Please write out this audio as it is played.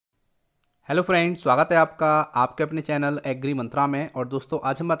Hello friends, स्वागत है आपका आपके अपने चैनल एग्री मंत्रा में। और दोस्तों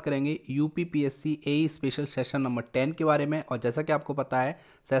आज हम बात करेंगे यूपीपीएससी ए स्पेशल सेशन नंबर 10 के बारे में। और जैसा कि आपको पता है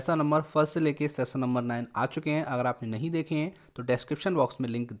सेशन नंबर 1 से लेके सेशन नंबर 9 आ चुके हैं। अगर आपने नहीं देखे हैं तो डिस्क्रिप्शन बॉक्स में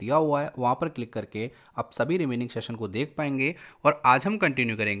लिंक दिया हुआ है, वहाँ पर क्लिक करके आप सभी रिमेनिंग सेशन को देख पाएंगे। और आज हम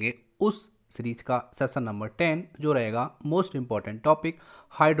कंटिन्यू करेंगे उस सीरीज का सेशन नंबर 10 जो रहेगा most important topic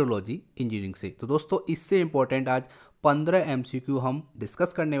hydrology engineering से। तो दोस्तों इससे इंपॉर्टेंट आज 15 MCQ हम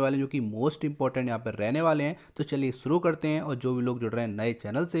डिस्कस करने वाले हैं जो कि मोस्ट इंपॉर्टेंट यहाँ पर रहने वाले हैं। तो चलिए शुरू करते हैं। और जो भी लोग जुड़ रहे हैं नए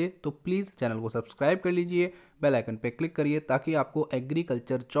चैनल से तो प्लीज़ चैनल को सब्सक्राइब कर लीजिए, बेल आइकन पे क्लिक करिए ताकि आपको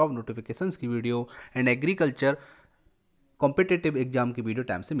एग्रीकल्चर जॉब नोटिफिकेशंस की video and agriculture competitive exam की वीडियो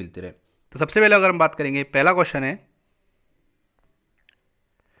टाइम से मिलती रहे। तो सबसे पहले अगर हम बात करेंगे, पहला क्वेश्चन है,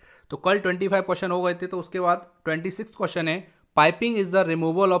 तो कल 25 क्वेश्चन हो गए थे, तो उसके बाद 26 क्वेश्चन है, piping is the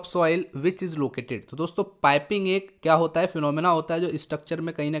removal of soil which is located. तो दोस्तों पाइपिंग एक क्या होता है, फिनोमेना होता है जो स्ट्रक्चर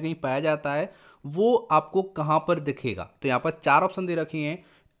में कहीं ना कहीं पाया जाता है। वो आपको कहाँ पर दिखेगा? तो यहाँ पर 4 ऑप्शन दे रखे हैं।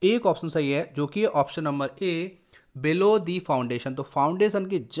 एक ऑप्शन सही है जो कि option number A, below the foundation. तो फाउंडेशन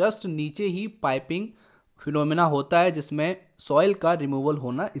के जस्ट नीचे ही पाइपिंग फिनोमेना होता है जिसमें सॉइल का रिमूवल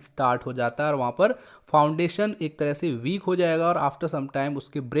होना स्टार्ट हो जाता है और वहाँ पर फाउंडेशन एक तरह से वीक हो जाएगा और आफ्टर सम टाइम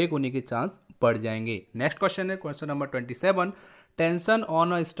उसके ब्रेक होने के चांस बढ़ जाएंगे। नेक्स्ट क्वेश्चन है question number 27, tension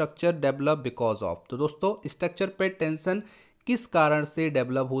on a structure develop because of. तो दोस्तों स्ट्रक्चर पे टेंशन किस कारण से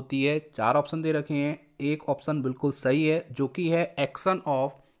डेवलप होती है? 4 ऑप्शन दे रखे हैं। एक ऑप्शन बिल्कुल सही है जो कि है एक्शन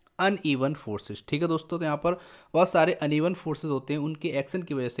ऑफ अनइवन फोर्सेस। ठीक है दोस्तों, तो यहाँ पर बहुत सारे अनइवन फोर्सेस होते हैं, उनके एक्शन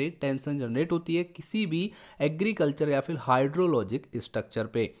की वजह से टेंशन जनरेट होती है किसी भी एग्रीकल्चर या फिर हाइड्रोलॉजिक स्ट्रक्चर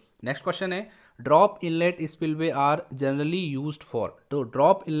पे। नेक्स्ट क्वेश्चन है, drop inlet spillway are generally used for. तो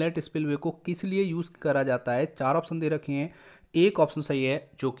ड्रॉप इनलेट स्पिलवे को किस लिए यूज करा जाता है? 4 ऑप्शन दे रखे हैं। एक ऑप्शन सही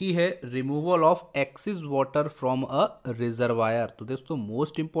है जो कि है removal of excess water from a reservoir. तो दोस्तों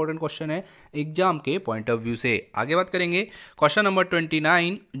मोस्ट इंपॉर्टेंट क्वेश्चन है एग्जाम के पॉइंट ऑफ व्यू से। आगे बात करेंगे क्वेश्चन नंबर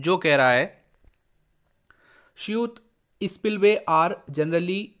 29 जो कह रहा है, shoot spillway are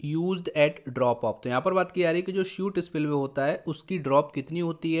generally used eight drop of. तो यहाँ पर बात की जा रही है कि जो शूट स्पिलवे होता है उसकी ड्रॉप कितनी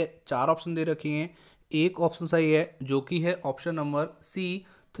होती है? 4 ऑप्शन दे रखे हैं। एक ऑप्शन सही है जो कि है option number C,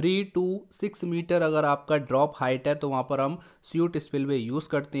 3 to 6 metre अगर आपका ड्रॉप हाइट है तो वहाँ पर हम शूट स्पिलवे यूज़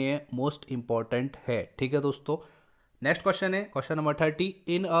करते हैं, मोस्ट इंपॉर्टेंट है। ठीक है दोस्तों, नेक्स्ट क्वेश्चन है question number 30,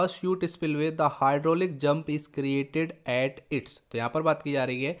 in a shoot spillway the hydraulic jump is created at its. तो यहाँ पर बात की जा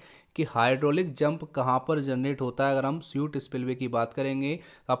रही है कि हाइड्रोलिक जंप कहाँ पर जनरेट होता है। अगर हम शूट स्पिलवे की बात करेंगे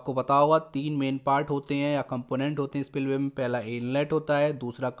तो आपको पता होगा 3 मेन पार्ट होते हैं या कंपोनेंट होते हैं स्पिलवे में। पहला इनलेट होता है,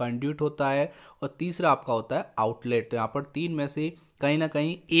 दूसरा कंड्यूट होता है और तीसरा आपका होता है आउटलेट। तो यहाँ पर 3 में से कहीं ना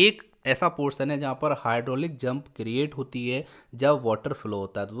कहीं एक ऐसा पोर्शन है जहाँ पर हाइड्रोलिक जंप क्रिएट होती है जब वाटर फ्लो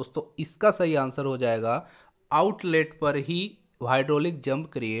होता है। तो दोस्तों इसका सही आंसर हो जाएगा आउटलेट पर ही हाइड्रोलिक जंप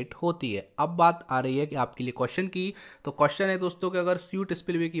क्रिएट होती है। अब बात आ रही है कि आपके लिए क्वेश्चन की। तो क्वेश्चन है दोस्तों कि अगर शूट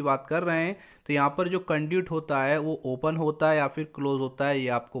स्पिलवे की बात कर रहे हैं तो यहाँ पर जो कंड्यूट होता है वो ओपन होता है या फिर क्लोज होता है, ये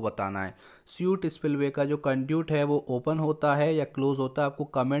आपको बताना है। शूट स्पिलवे का जो कंड्यूट है वो ओपन होता है या क्लोज होता है, आपको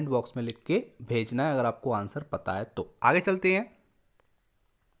कमेंट बॉक्स में लिख के भेजना है अगर आपको आंसर पता है तो। आगे चलते हैं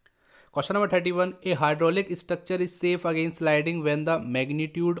question number 31, A hydraulic structure is safe against sliding when the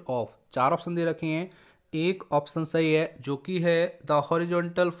magnitude of. 4 option दे रखे हैं। एक ऑप्शन सही है जो कि है the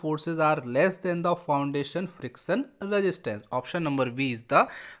horizontal forces are less than the foundation friction resistance. Option number B is the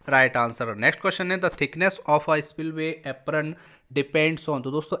right answer. Next question है, the thickness of a spillway apron depends on.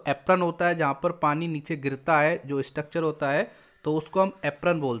 तो दोस्तों एप्रन होता है जहाँ पर पानी नीचे गिरता है, जो स्ट्रक्चर होता है तो उसको हम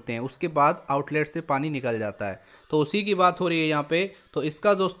एप्रन बोलते हैं। उसके बाद आउटलेट से पानी निकल जाता है, तो उसी की बात हो रही है यहाँ पे। तो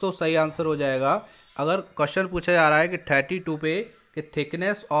इसका दोस्तों सही आंसर हो जाएगा, अगर क्वेश्चन पूछा जा रहा है कि 32 पे कि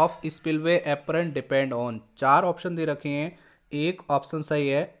thickness of spillway apron depend on, 4 option दे रखे हैं। एक ऑप्शन सही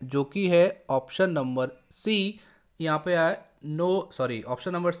है जो कि है ऑप्शन नंबर सी, यहाँ पे आए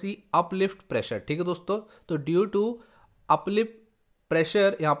option number C, uplift pressure. ठीक है दोस्तों, तो ड्यू टू अपलिफ्ट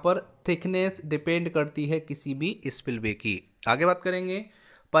प्रेशर यहाँ पर थिकनेस डिपेंड करती है किसी भी स्पिलवे की। आगे बात करेंगे,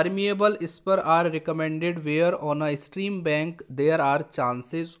 permeable spur are recommended where on a stream bank there are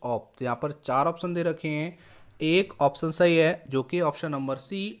chances of. तो यहाँ पर 4 ऑप्शन दे रखे हैं। एक ऑप्शन सही है जो कि option number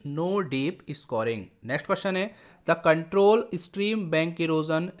C, no deep scoring. Next question है, the control stream bank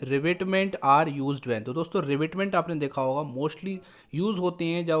erosion रिविटमेंट are used when. तो दोस्तों रिविटमेंट आपने देखा होगा मोस्टली यूज होते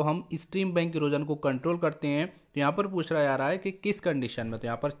हैं जब हम स्ट्रीम बैंक इरोजन को कंट्रोल करते हैं। तो यहाँ पर पूछ रहा जा रहा है कि किस कंडीशन में। तो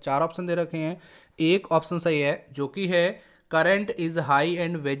यहाँ पर 4 ऑप्शन दे रखे हैं। एक ऑप्शन सही है जो कि है current is high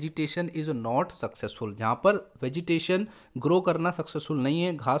and vegetation is not successful. जहाँ पर वेजिटेशन ग्रो करना सक्सेसफुल नहीं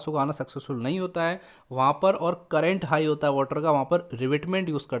है, घास उगाना सक्सेसफुल नहीं होता है वहाँ पर, और करंट हाई होता है वाटर का, वहाँ पर रिविटमेंट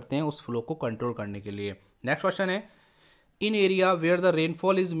यूज़ करते हैं उस फ्लो को कंट्रोल करने के लिए। नेक्स्ट क्वेश्चन है, इन area where the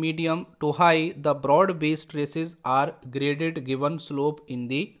rainfall is medium to high the broad based traces are graded given slope in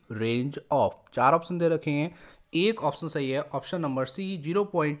the range of. 4 option दे रखे हैं, एक ऑप्शन सही है, option number C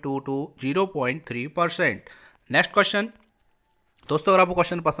 0.2 to 0.3%। Next question. दोस्तों अगर आपको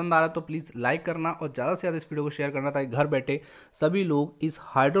क्वेश्चन पसंद आ रहा है तो प्लीज़ लाइक करना और ज़्यादा से ज़्यादा इस वीडियो को शेयर करना ताकि घर बैठे सभी लोग इस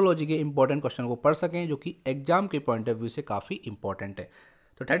हाइड्रोलॉजी के इंपॉर्टेंट क्वेश्चन को पढ़ सकें जो कि एग्जाम के पॉइंट ऑफ व्यू से काफ़ी इंपॉर्टेंट है।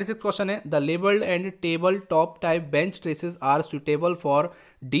 तो 36 क्वेश्चन है, the labelled and table top type bench traces are suitable for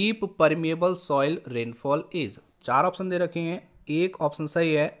deep permeable soil rainfall is. 4 option दे रखे हैं, एक ऑप्शन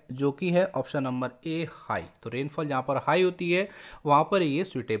सही है जो कि है ऑप्शन नंबर ए हाई। तो रेनफॉल जहाँ पर हाई होती है वहाँ पर ये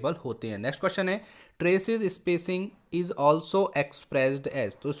सुटेबल होते हैं। नेक्स्ट क्वेश्चन है, traces spacing is also expressed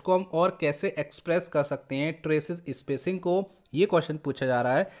as. तो इसको हम और कैसे एक्सप्रेस कर सकते हैं ट्रेसेस स्पेसिंग को, ये क्वेश्चन पूछा जा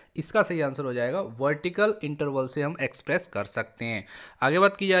रहा है। इसका सही आंसर हो जाएगा वर्टिकल इंटरवल से हम एक्सप्रेस कर सकते हैं। आगे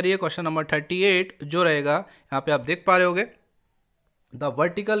बात की जा रही है क्वेश्चन नंबर 38 जो रहेगा यहाँ पे आप देख पा रहे होगे, the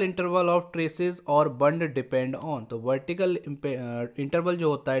vertical interval of traces और बंड डिपेंड ऑन। तो वर्टिकल इंटरवल जो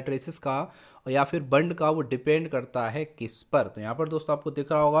होता है ट्रेसेस का या फिर बंड का वो डिपेंड करता है किस पर। तो यहाँ पर दोस्तों आपको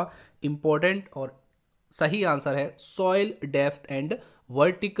दिख रहा होगा इंपॉर्टेंट और सही आंसर है soil depth and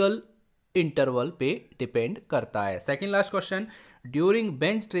vertical interval पे डिपेंड करता है। Second last question, during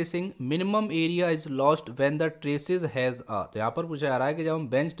bench tracing minimum area is lost when the traces has a. तो यहाँ पर पूछा जा रहा है कि जब हम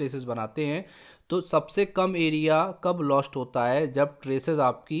बेंच ट्रेसेस बनाते हैं तो सबसे कम एरिया कब लॉस्ट होता है, जब ट्रेसेस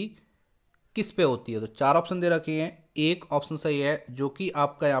आपकी किस पे होती है। तो 4 ऑप्शन दे रखे हैं, एक ऑप्शन सही है जो कि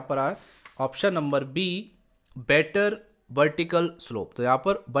आपका यहाँ पर है option number be better vertical slope. तो यहाँ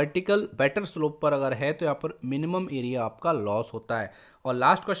पर वर्टिकल बेटर स्लोप पर अगर है तो यहाँ पर मिनिमम एरिया आपका लॉस होता है। और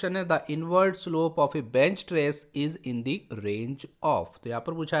लास्ट क्वेश्चन है, the inward slope of A bench trace is in the range of. तो यहाँ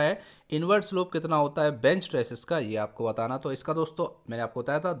पर पूछा है इनवर्ड स्लोप कितना होता है बेंच ट्रेसेस का, ये आपको बताना। तो इसका दोस्तों मैंने आपको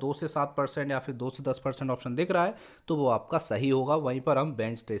बताया था 2 से 7% या फिर 2 से 10% ऑप्शन दिख रहा है तो वो आपका सही होगा। वहीं पर हम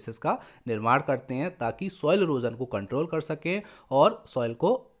बेंच ट्रेसेस का निर्माण करते हैं ताकि सॉइल इरोजन को कंट्रोल कर सकें और सॉइल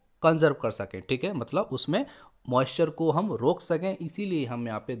को कंजर्व कर सकें, ठीक है, मतलब उसमें मॉइस्चर को हम रोक सकें। इसीलिए हम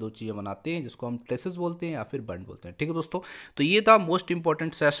यहाँ पे 2 चीज़ें बनाते हैं जिसको हम ट्रेसेस बोलते हैं या फिर बंड बोलते हैं, ठीक है दोस्तों। तो ये था मोस्ट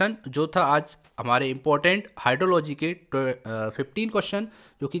इंपॉर्टेंट सेशन जो था आज हमारे इंपॉर्टेंट हाइड्रोलॉजी के 15 क्वेश्चन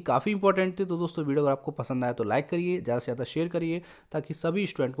जो कि काफ़ी इंपॉर्टेंट थे। तो दोस्तों वीडियो अगर आपको पसंद आया तो लाइक करिए, ज़्यादा से ज़्यादा शेयर करिए ताकि सभी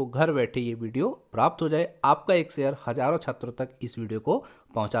स्टूडेंट को घर बैठे ये वीडियो प्राप्त हो जाए। आपका एक शेयर हज़ारों छात्रों तक इस वीडियो को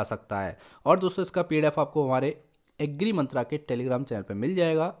पहुँचा सकता है। और दोस्तों इसका PDF आपको हमारे एग्री मंत्रा के टेलीग्राम चैनल पर मिल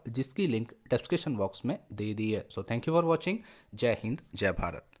जाएगा जिसकी लिंक डिस्क्रिप्शन बॉक्स में दे दी है। So thank you for watching. जय हिंद, जय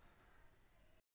भारत।